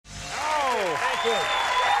Thank you.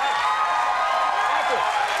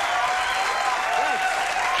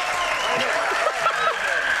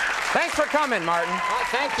 Thanks for coming, Martin.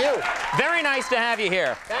 Thank you. Very nice to have you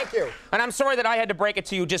here. Thank you. And I'm sorry that I had to break it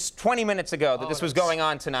to you just 20 minutes ago that this was going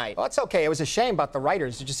on tonight. Oh, it's okay. It was a shame about the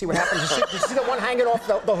writers. Did you see what happened? Did you see the one hanging off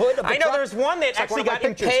the hood of the I know truck? there's one that actually got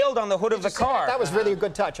impaled on the hood of the car. That was really a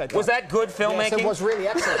good touch, I thought. Was that good filmmaking? Yes, it was really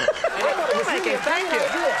excellent. Thank you. Thank you.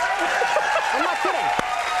 I'm not kidding.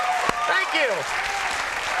 Thank you.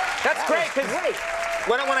 That's great, because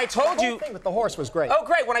when I told the you... whole thing with the horse was great. Oh,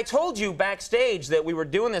 great. When I told you backstage that we were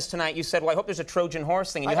doing this tonight, you said, well, I hope there's a Trojan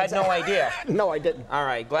horse thing, and you had no idea. No, I didn't. All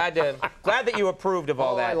right. Glad that you approved of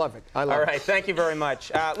all that. I love it. I love it. All right. Thank you very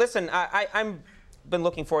much. Listen, I've been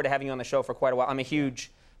looking forward to having you on the show for quite a while. I'm a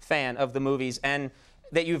huge fan of the movies and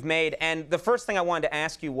that you've made. And the first thing I wanted to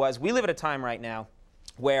ask you was, we live at a time right now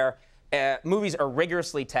where movies are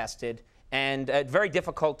rigorously tested and very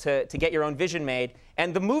difficult to get your own vision made.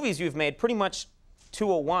 And the movies you've made pretty much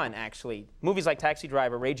 201, actually. Movies like Taxi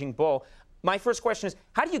Driver, Raging Bull. My first question is,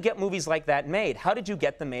 how do you get movies like that made? How did you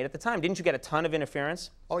get them made at the time? Didn't you get a ton of interference?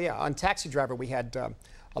 Oh, yeah. On Taxi Driver, we had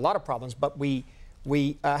a lot of problems, but we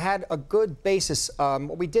had a good basis.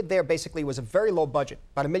 What we did there, basically, was a very low budget,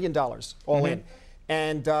 about $1 million all in.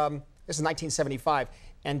 And this is 1975.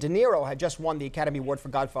 And De Niro had just won the Academy Award for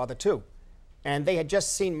Godfather 2. And they had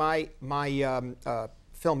just seen my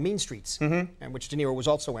film Mean Streets, and which De Niro was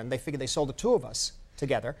also in. They figured they sold the two of us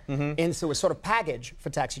together into a sort of package for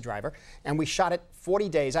Taxi Driver, and we shot it 40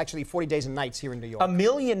 days, actually 40 days and nights here in New York. $1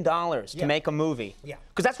 million to make a movie? Yeah.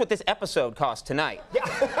 Because that's what this episode cost tonight.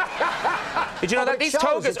 Yeah. Did you know that? These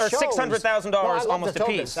togas are $600,000 almost a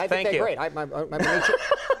piece. I think they're great.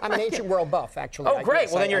 I'm an ancient world buff, actually. Oh, great.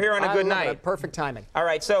 Well, then you're here on a good night. Perfect timing. All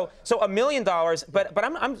right. So $1 million, but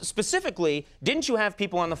I'm specifically, didn't you have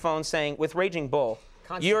people on the phone saying, with Raging Bull,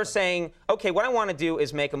 you're saying, okay, what I want to do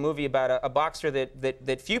is make a movie about a boxer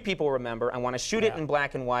that few people remember. I want to shoot it in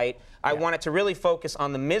black and white. I want it to really focus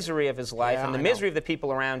on the misery of his life and the misery of the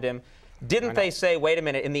people around him. Didn't they say, wait a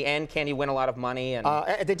minute, in the end, can he win a lot of money? And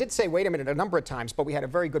they did say, wait a minute, a number of times, but we had a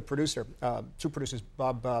very good producer, two producers,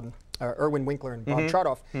 Irwin Winkler and Bob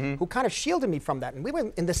Chartoff, who kind of shielded me from that. And we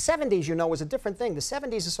were in the 70s, you know, was a different thing. The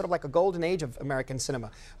 70s is sort of like a golden age of American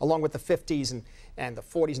cinema, along with the 50s and the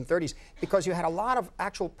 40s and 30s, because you had a lot of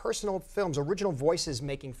actual personal films, original voices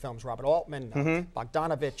making films. Robert Altman,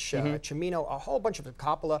 Bogdanovich, Cimino, a whole bunch of them,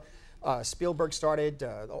 Coppola, Spielberg started,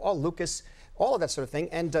 all Lucas, all of that sort of thing,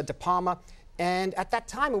 and De Palma. And at that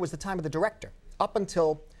time, it was the time of the director. Up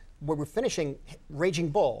until we were finishing Raging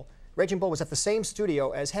Bull. Raging Bull was at the same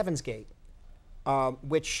studio as Heaven's Gate,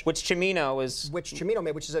 which Cimino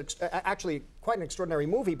made, which is actually quite an extraordinary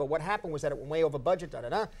movie. But what happened was that it went way over budget.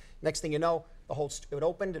 Next thing you know, it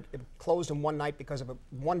opened. It closed in one night because of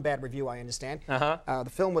one bad review, I understand.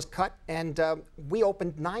 The film was cut, and we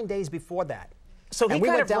opened 9 days before that. So we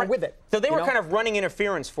went down with it. So they were kind of running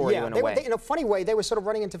interference for you in a way. In a funny way, they were sort of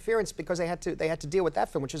running interference because they had to deal with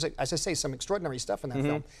that film, which is, as I say, some extraordinary stuff in that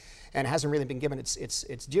film, and hasn't really been given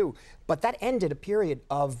its due. But that ended a period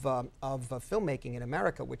of filmmaking in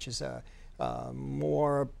America, which is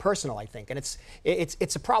more personal, I think, and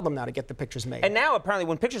it's a problem now to get the pictures made. And now apparently,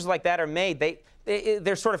 when pictures like that are made,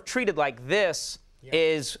 they're sort of treated like this.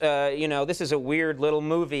 Is you know, this is a weird little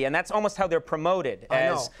movie, and that's almost how they're promoted. I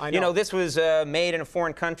know. You know, this was made in a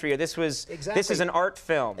foreign country, or this is an art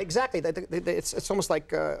film. Exactly. It's almost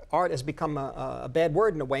like art has become a bad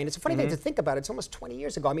word in a way, and it's a funny thing to think about. It's almost 20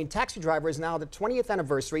 years ago. I mean, Taxi Driver is now the 20th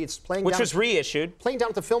anniversary. It's playing which was reissued, playing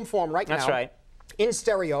down to film form right now. That's right. In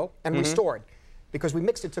stereo and restored. Because we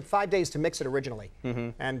mixed it, took 5 days to mix it originally.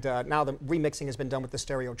 And now the remixing has been done with the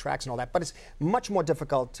stereo tracks and all that. But it's much more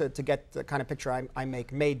difficult to get the kind of picture I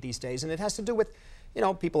make made these days. And it has to do with, you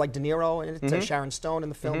know, people like De Niro and Sharon Stone in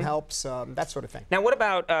the film helps, that sort of thing. Now, what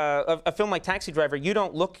about a film like Taxi Driver? You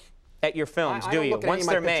don't look at your films, do you? Once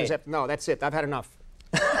they're made. No, that's it. I've had enough.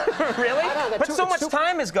 Really? But so much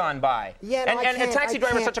time has gone by. Yeah, no, and Taxi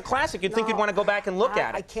Driver is such a classic, you'd think you'd want to go back and look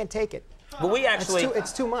at it. I can't take it. But we actually...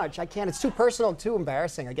 It's too much. I can't. It's too personal, too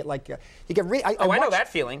embarrassing. I get like... I know that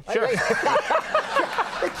feeling. Sure. You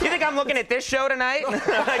think I'm looking at this show tonight when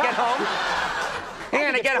I get home? You're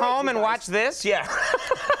going to get home and watch this? Yeah.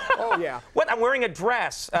 Oh, yeah. What? I'm wearing a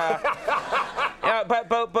dress. But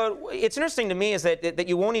it's interesting to me is that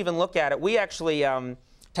you won't even look at it. We actually...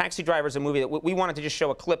 Taxi Driver is a movie that we wanted to just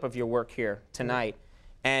show a clip of your work here tonight.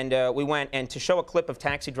 And we went, and to show a clip of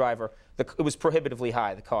Taxi Driver, it was prohibitively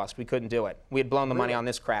high, the cost. We couldn't do it. We had blown the money on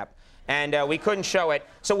this crap. And we couldn't show it.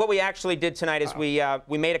 So what we actually did tonight is we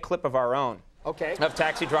made a clip of our own. Okay. Of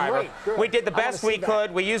Taxi Driver. Great, good. We did the I wanna best see we that.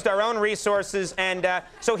 could. We used our own resources, and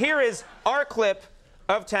so here is our clip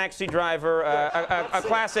of Taxi Driver, a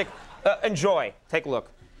classic. Enjoy. Take a look.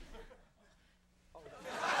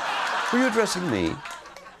 Were you addressing me?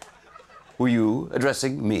 Were you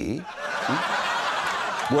addressing me?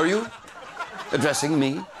 Hmm? Were you addressing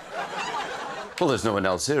me? Well, there's no one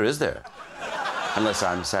else here, is there? Unless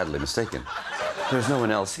I'm sadly mistaken. There's no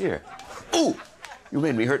one else here. Ooh! You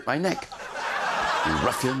made me hurt my neck. You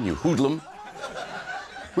ruffian, you hoodlum.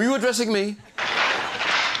 Were you addressing me?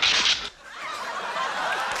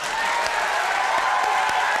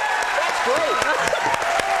 That's great.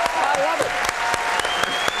 I love it.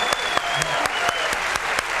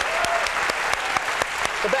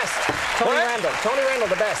 The best. Tony What? Randall. Tony Randall,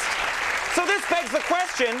 the best. So this begs the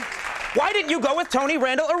question, why didn't you go with Tony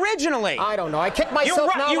Randall originally? I don't know. I kick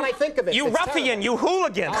myself now when I think of it. You It's ruffian, terrible. you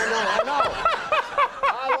hooligan. I know.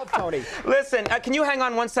 I love Tony. Listen, can you hang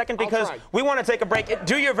on 1 second because try. we want to take a break.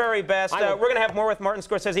 Do your very best. I will. We're going to have more with Martin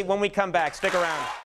Scorsese when we come back. Stick around.